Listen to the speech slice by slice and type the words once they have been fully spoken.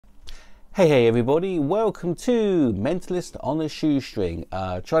Hey everybody, welcome to Mentalist on a Shoestring.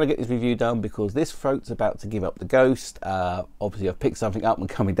 Trying to get this review done because this throat's about to give up the ghost. Obviously I've picked something up and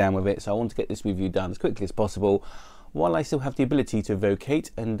coming down with it, so I want to get this review done as quickly as possible while I still have the ability to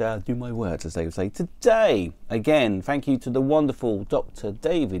vocate and do my words, as they would say. Today, again, thank you to the wonderful Dr.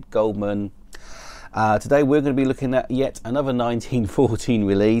 David Goldman. Today we're going to be looking at yet another 1914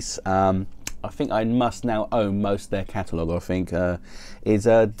 release. I think I must now own most of their catalogue, I think, is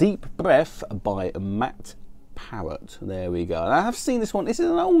Deep Breath by Matt Parrott. There we go. And I have seen this one. This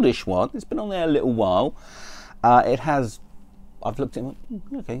is an oldish one. It's been on there a little while. It has, I've looked at it,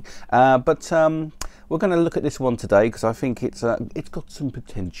 okay. We're going to look at this one today because I think it's got some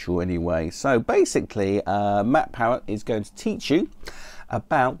potential anyway. So basically, Matt Parrott is going to teach you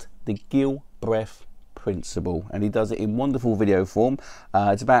about the gill breath principle, and he does it in wonderful video form.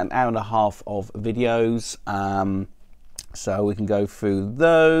 It's about an hour and a half of videos, so we can go through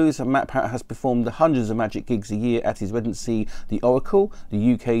those. Matt Parrott has performed hundreds of magic gigs a year at his residency, the Oracle,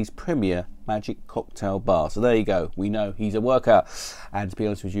 the UK's premier magic cocktail bar. So there you go, we know he's a worker, and to be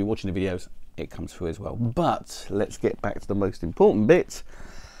honest with you, watching the videos, it comes through as well. But let's get back to the most important bit.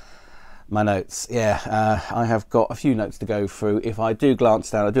 My notes. I have got a few notes to go through. If I do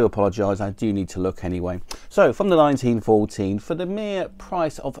glance down, I do apologise, I do need to look anyway. So from the 1914, for the mere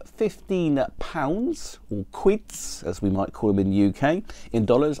price of £15, or quids as we might call them in the UK, in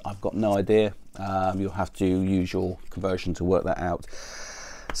dollars I've got no idea, you'll have to use your conversion to work that out.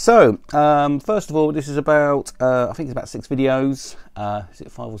 So first of all, this is about I think it's about 6 videos. Is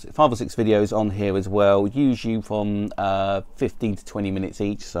it 5 or 6 videos on here as well, usually from 15 to 20 minutes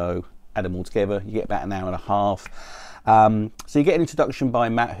each, so add them all together, you get about an hour and a half. So you get an introduction by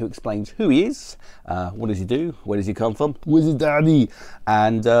Matt, who explains who he is, what does he do, where does he come from, where's his daddy,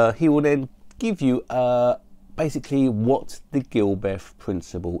 and he will then give you basically what the gill breath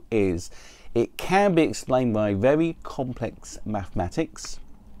principle is. It can be explained by very complex mathematics.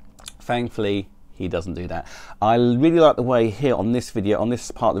 Thankfully, he doesn't do that. I really like the way here on this video, on this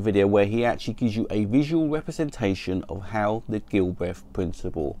part of the video, where he actually gives you a visual representation of how the gill breath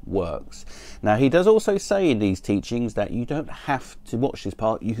principle works. Now, he does also say in these teachings that you don't have to watch this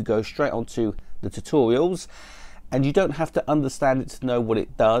part. You could go straight onto the tutorials, and you don't have to understand it to know what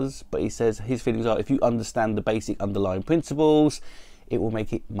it does. But he says his feelings are, if you understand the basic underlying principles, it will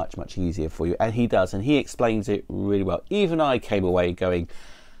make it much, much easier for you. And he does, and he explains it really well. Even I came away going,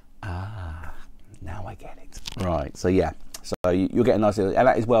 now I get it. Right, so yeah, so you'll get a nice, and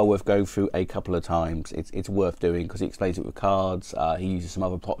that is well worth going through a couple of times. It's worth doing because he explains it with cards. He uses some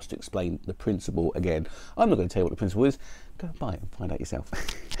other plots to explain the principle. Again, I'm not going to tell you what the principle is. Go buy it and find out yourself.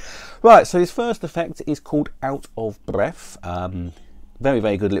 Right, so his first effect is called out of breath. Very,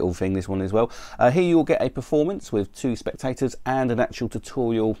 very good little thing, this one as well. Here you'll get a performance with 2 spectators and an actual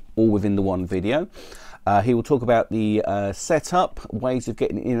tutorial all within the one video. He will talk about the setup, ways of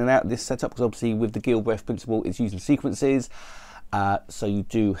getting in and out of this setup, because obviously with the gill breath principle it's using sequences, so you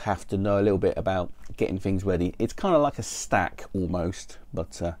do have to know a little bit about getting things ready. It's kind of like a stack almost,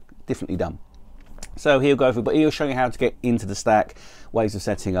 but differently done. So he'll go through, but he'll show you how to get into the stack, ways of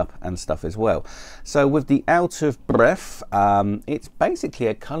setting up and stuff as well. So with the out of breath, it's basically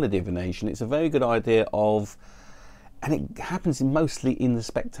a colour divination. It's a very good idea of, and it happens mostly in the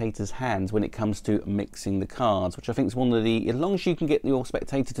spectator's hands when it comes to mixing the cards, which I think is one of the, as long as you can get your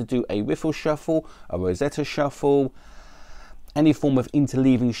spectator to do a riffle shuffle, a Rosetta shuffle, any form of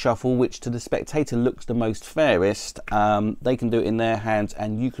interleaving shuffle, which to the spectator looks the most fairest, they can do it in their hands,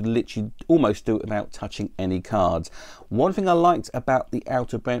 and you could literally almost do it without touching any cards. One thing I liked about the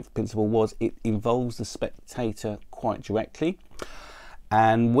out of breath principle was it involves the spectator quite directly.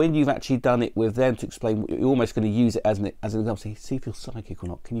 And when you've actually done it with them to explain, you're almost going to use it as an example. See if you're psychic or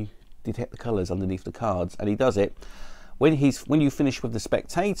not. Can you detect the colours underneath the cards? And he does it. When you finish with the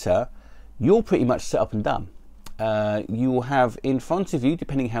spectator, you're pretty much set up and done. You will have in front of you,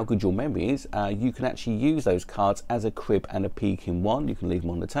 depending how good your memory is, you can actually use those cards as a crib and a peek in one. You can leave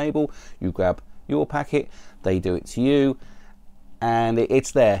them on the table. You grab your packet. They do it to you. And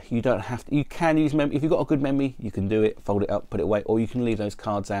it's there. You don't have to, you can use memory. If you've got a good memory, you can do it, fold it up, put it away, or you can leave those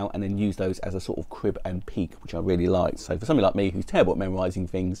cards out and then use those as a sort of crib and peek, which I really like. So for somebody like me who's terrible at memorizing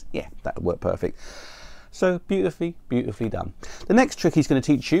things, yeah, that would work perfect. So beautifully, beautifully done. The next trick he's going to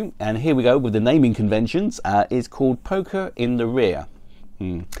teach you, and here we go with the naming conventions, is called poker in the rear.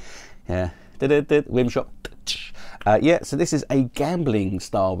 Yeah, rim shot. Yeah, so this is a gambling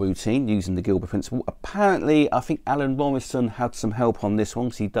style routine using the gill breath principle. Apparently, I think Alan Morrison had some help on this one,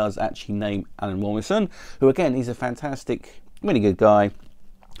 because he does actually name Alan Morrison, who again, he's a fantastic, really good guy.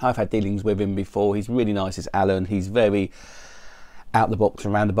 I've had dealings with him before. He's really nice as Alan. He's very, out the box,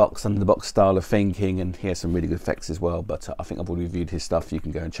 around the box, under the box style of thinking, and he has some really good effects as well. But I think I've already reviewed his stuff. You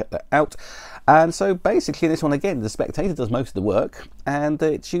can go and check that out. And so basically this one, again, the spectator does most of the work, and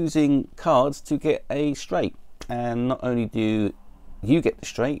it's using cards to get a straight. And not only do you get the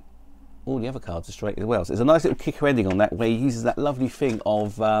straight, all the other cards are straight as well. So there's a nice little kicker ending on that, where he uses that lovely thing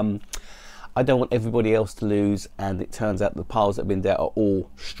of I don't want everybody else to lose, and it turns out the piles that have been there are all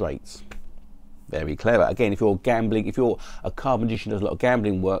straights. Very clever. Again, if you're gambling, if you're a card magician who does a lot of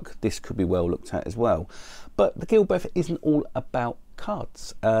gambling work, this could be well looked at as well. But the Gilbreth isn't all about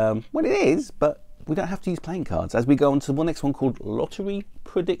cards. Well, it is, but we don't have to use playing cards, as we go on to the next one called Lottery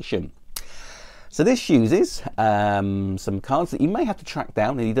Prediction. So this uses some cards that you may have to track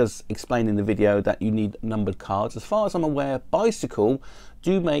down, and he does explain in the video that you need numbered cards. As far as I'm aware, Bicycle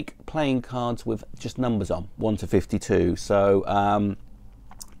do make playing cards with just numbers on, 1 to 52. So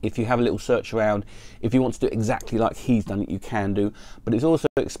if you have a little search around, if you want to do it exactly like he's done it, you can do. But it's also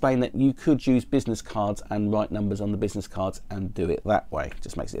explained that you could use business cards and write numbers on the business cards and do it that way.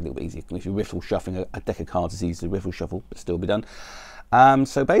 Just makes it a little bit easier. If you're riffle shuffling a deck of cards, it's easy to riffle shuffle, but still be done.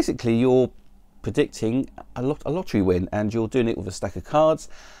 So basically, you're predicting a lottery win, and you're doing it with a stack of cards.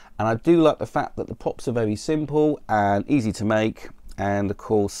 And I do like the fact that the props are very simple and easy to make, and of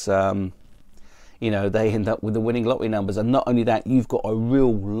course you know, they end up with the winning lottery numbers. And not only that, you've got a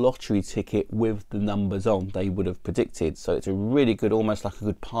real lottery ticket with the numbers on they would have predicted. So it's a really good, almost like a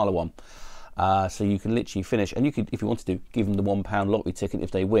good parlour one. So you can literally finish, and you could, if you wanted to, give them the £1 lottery ticket. If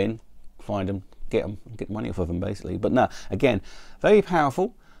they win, find them, get money off of them basically. But no, again, very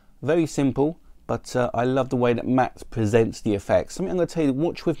powerful, very simple. But I love the way that Matt presents the effects. Something I'm going to tell you,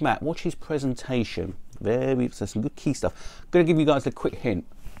 watch with Matt, watch his presentation. So some good key stuff. I'm going to give you guys a quick hint.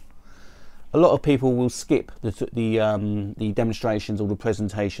 A lot of people will skip the demonstrations or the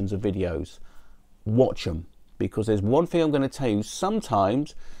presentations of videos. Watch them, because there's one thing I'm going to tell you.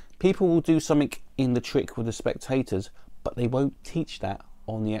 Sometimes people will do something in the trick with the spectators, but they won't teach that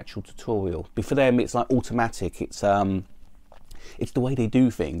on the actual tutorial. For them, it's like automatic. It's the way they do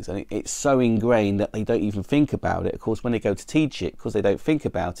things, and it's so ingrained that they don't even think about it. Of course, when they go to teach it, because they don't think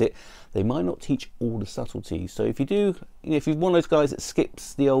about it, they might not teach all the subtleties. So if you do, if you're one of those guys that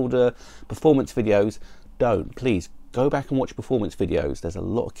skips the older performance videos, please go back and watch performance videos. There's a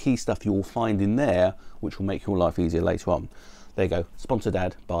lot of key stuff you will find in there which will make your life easier later on. There you go, sponsored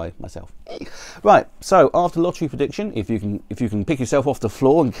ad by myself. Right, so after lottery prediction, if you can pick yourself off the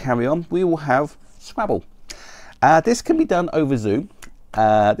floor and carry on, we will have Scrabble. This can be done over Zoom.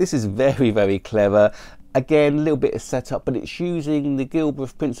 This is very, very clever. Again, a little bit of setup, but it's using the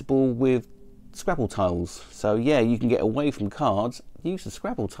Gilbreth principle with Scrabble tiles. So yeah, you can get away from cards, use the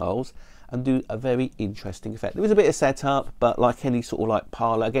Scrabble tiles, and do a very interesting effect. There is a bit of setup, but like any sort of like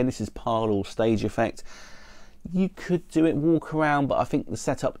parlour, again, this is parlour or stage effect. You could do it, walk around, but I think the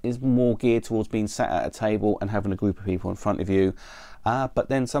setup is more geared towards being sat at a table and having a group of people in front of you. But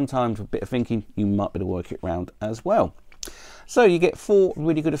then sometimes with a bit of thinking, you might be able to work it around as well. So you get 4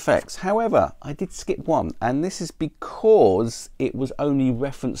 really good effects. However, I did skip one, and this is because it was only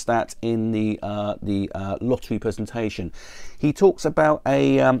referenced that in the lottery presentation. He talks about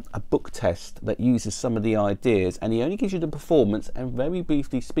a book test that uses some of the ideas, and he only gives you the performance and very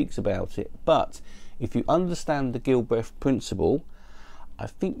briefly speaks about it. But if you understand the Gilbreth principle, I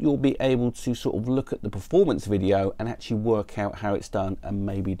think you'll be able to sort of look at the performance video and actually work out how it's done and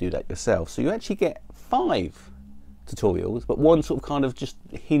maybe do that yourself. So you actually get 5 tutorials, but one sort of kind of just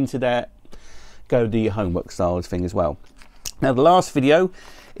hinted at, go do your homework style thing as well. Now the last video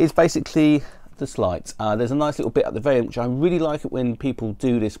is basically the slides. There's a nice little bit at the very end, which I really like it when people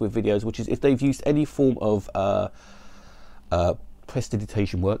do this with videos, which is if they've used any form of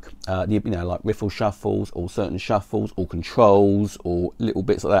prestidigitation work, you know, like riffle shuffles or certain shuffles or controls or little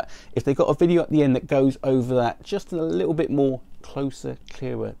bits like that. If they've got a video at the end that goes over that just in a little bit more closer,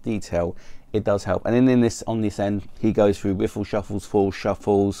 clearer detail, it does help. And then on this end, he goes through riffle shuffles, false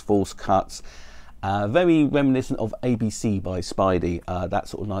shuffles, false cuts. Very reminiscent of ABC by Spidey. That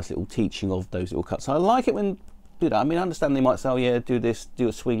sort of nice little teaching of those little cuts. So I like it when do that. I mean, I understand they might say, oh yeah, do this, do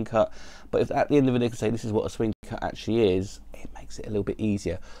a swing cut. But if at the end of it they can say this is what a swing cut actually is, it makes it a little bit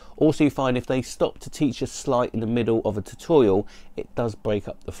easier. Also, you find if they stop to teach a sleight in the middle of a tutorial, it does break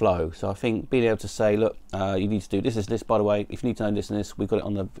up the flow. So I think being able to say, look, you need to do this, by the way, if you need to know this and this, we've got it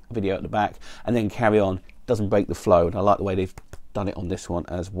on the video at the back, and then carry on, doesn't break the flow. And I like the way they've done it on this one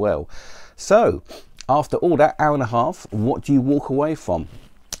as well. So after all that hour and a half, what do you walk away from?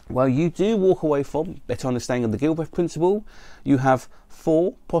 Well, you do walk away from better understanding of the Gilbreth principle. You have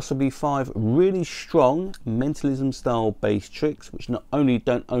 4, possibly 5 really strong mentalism style based tricks, which don't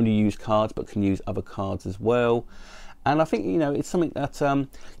only use cards but can use other cards as well. And I think, you know, it's something that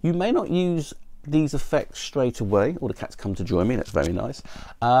you may not use these effects straight away. All the cats come to join me, that's very nice.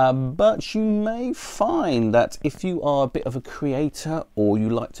 But you may find that if you are a bit of a creator or you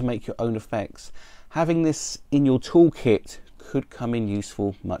like to make your own effects, having this in your toolkit could come in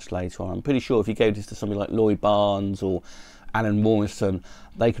useful much later on. I'm pretty sure if you gave this to somebody like Lloyd Barnes or Alan Morrison,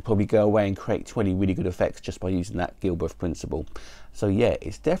 they could probably go away and create 20 really good effects just by using that Gilbreth principle. So yeah,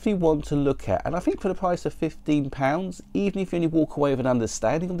 it's definitely one to look at. And I think for the price of £15, even if you only walk away with an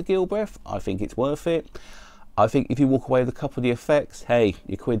understanding of the Gilbreth, I think it's worth it. I think if you walk away with a couple of the effects, hey,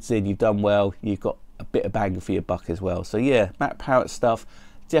 your quid's in, you've done well, you've got a bit of bang for your buck as well. So yeah, Matt Parrott stuff,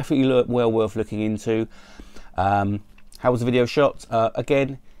 definitely well worth looking into. How was the video shot?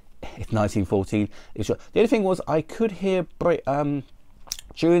 Again, it's 1914. The only thing was I could hear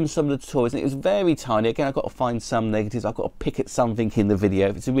during some of the tutorials, and it was very tiny. Again, I've got to find some negatives. I've got to pick at something in the video.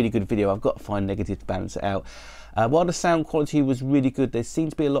 If it's a really good video, I've got to find negatives to balance it out. While the sound quality was really good, there seemed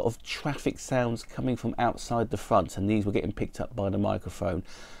to be a lot of traffic sounds coming from outside the front, and these were getting picked up by the microphone.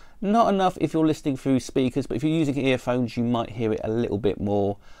 Not enough if you're listening through speakers, but if you're using earphones, you might hear it a little bit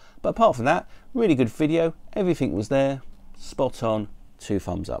more. But apart from that, really good video. Everything was there, spot on. 2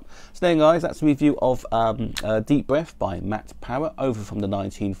 thumbs up. So then guys, that's a review of Deep Breath by Matt Parrott over from the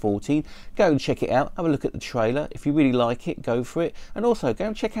 1914. Go and check it out, have a look at the trailer. If you really like it, go for it. And also go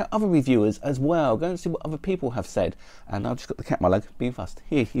and check out other reviewers as well. Go and see what other people have said. And I've just got the cat in my leg being fussed.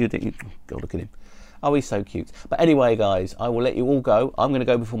 Here, go look at him. Oh, he's so cute. But anyway guys, I will let you all go. I'm going to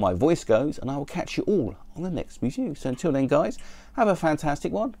go before my voice goes, and I will catch you all on the next review. So until then guys, have a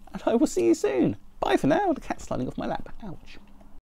fantastic one, and I will see you soon. Bye for now. The cat's sliding off my lap. Ouch.